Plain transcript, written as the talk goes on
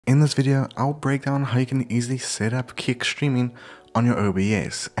In this video, I'll break down how you can easily set up Kick streaming on your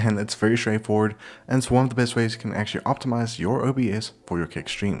OBS, and it's very straightforward, and it's one of the best ways you can actually optimize your OBS for your Kick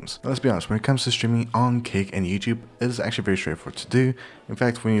streams. Now, let's be honest, when it comes to streaming on Kick and YouTube, it is actually very straightforward to do. In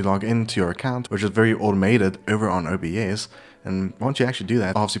fact, when you log into your account, which is very automated over on OBS, and once you actually do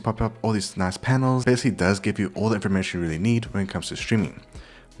that, obviously pop up all these nice panels. Basically does give you all the information you really need when it comes to streaming.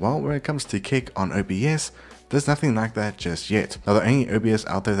 Well, when it comes to Kick on OBS, there's nothing like that just yet. Now, the only OBS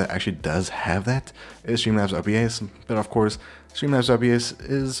out there that actually does have that is Streamlabs OBS, but of course, Streamlabs OBS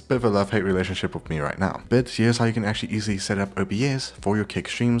is a bit of a love-hate relationship with me right now. But here's how you can actually easily set up OBS for your Kick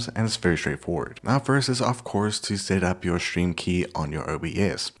streams, and it's very straightforward. Now, first is of course to set up your stream key on your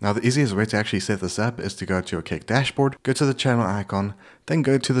OBS. Now, the easiest way to actually set this up is to go to your Kick dashboard, go to the channel icon, then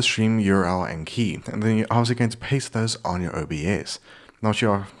go to the stream URL and key, and then you're obviously going to paste those on your OBS. Now, once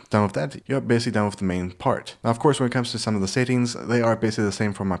you're done with that, you're basically done with the main part. Now, of course, when it comes to some of the settings, they are basically the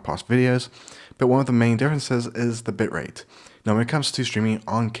same from my past videos, but one of the main differences is the bitrate. Now, when it comes to streaming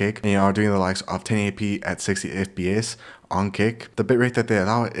on Kick, and you are doing the likes of 1080p at 60 FPS on Kick, the bitrate that they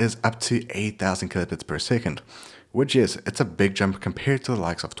allow is up to 8,000 kilobits per second. Which, yes, it's a big jump compared to the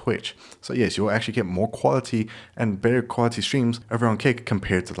likes of Twitch. So yes, you'll actually get more quality and better quality streams over on Kick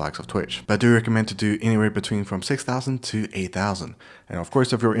compared to the likes of Twitch. But I do recommend to do anywhere between from 6,000 to 8,000. And of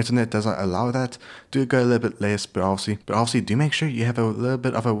course, if your internet doesn't allow that, do go a little bit less, but obviously do make sure you have a little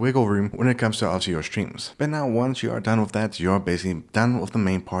bit of a wiggle room when it comes to obviously your streams. But now once you are done with that, you're basically done with the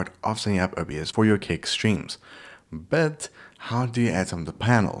main part of setting up OBS for your Kick streams. But how do you add some of the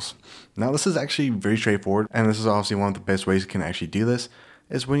panels? Now, this is actually very straightforward, and this is obviously one of the best ways you can actually do this,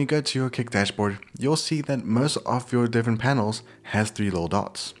 is when you go to your Kick dashboard, you'll see that most of your different panels has 3 little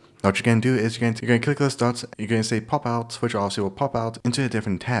dots. Now, what you're going to do is you're going to click those dots, you're going to say pop out, which obviously will pop out into a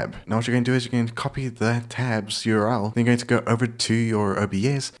different tab. Now, what you're going to do is you're going to copy that tab's URL, then you're going to go over to your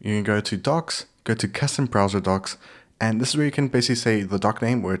OBS, you're going to go to docs, go to custom browser docs, and this is where you can basically say the doc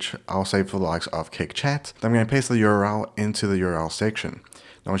name, which I'll say for the likes of Kick Chat. Then I'm going to paste the URL into the URL section.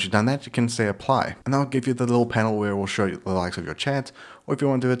 Now, once you've done that, you can say apply, and that'll give you the little panel where it will show you the likes of your chat. Or if you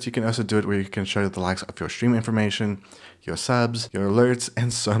want to do it, you can also do it where you can show the likes of your stream information, your subs, your alerts,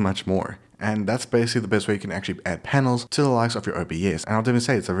 and so much more. And that's basically the best way you can actually add panels to the likes of your OBS. And I'll definitely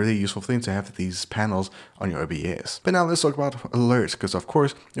say it's a really useful thing to have these panels on your OBS. But now let's talk about alerts, because of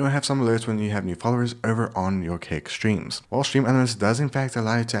course you will have some alerts when you have new followers over on your Kick streams. Well, Stream Elements does in fact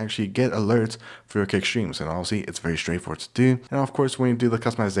allow you to actually get alerts for your Kick streams, and obviously it's very straightforward to do. And of course, when you do the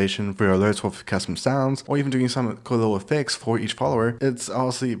customization for your alerts with custom sounds, or even doing some cool little effects for each follower, it's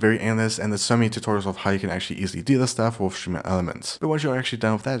obviously very endless, and there's so many tutorials of how you can actually easily do this stuff with Stream Elements. But once you're actually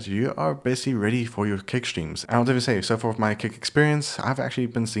done with that, you are basically ready for your Kick streams. And I'll definitely say, so far with my Kick experience, I've actually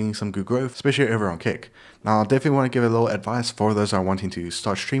been seeing some good growth, especially over on Kick. Now, I'll definitely want to give a little advice for those that are wanting to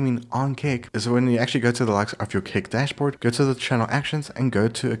start streaming on Kick, is when you actually go to the likes of your Kick dashboard, go to the channel actions and go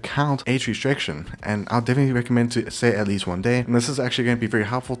to account age restriction. And I'll definitely recommend to say at least 1 day. And this is actually going to be very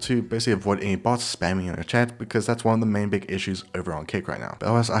helpful to basically avoid any bots spamming in your chat, because that's one of the main big issues over on Kick right now. But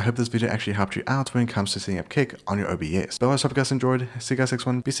otherwise, I hope this video actually helped you out when it comes to setting up Kick on your OBS. But otherwise, hope you guys enjoyed. See you guys next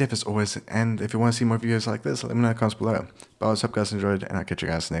one. Be safe as always. And if you want to see more videos like this, let me know in the comments below. But otherwise, hope you guys enjoyed, and I'll catch you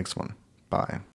guys next one. Bye.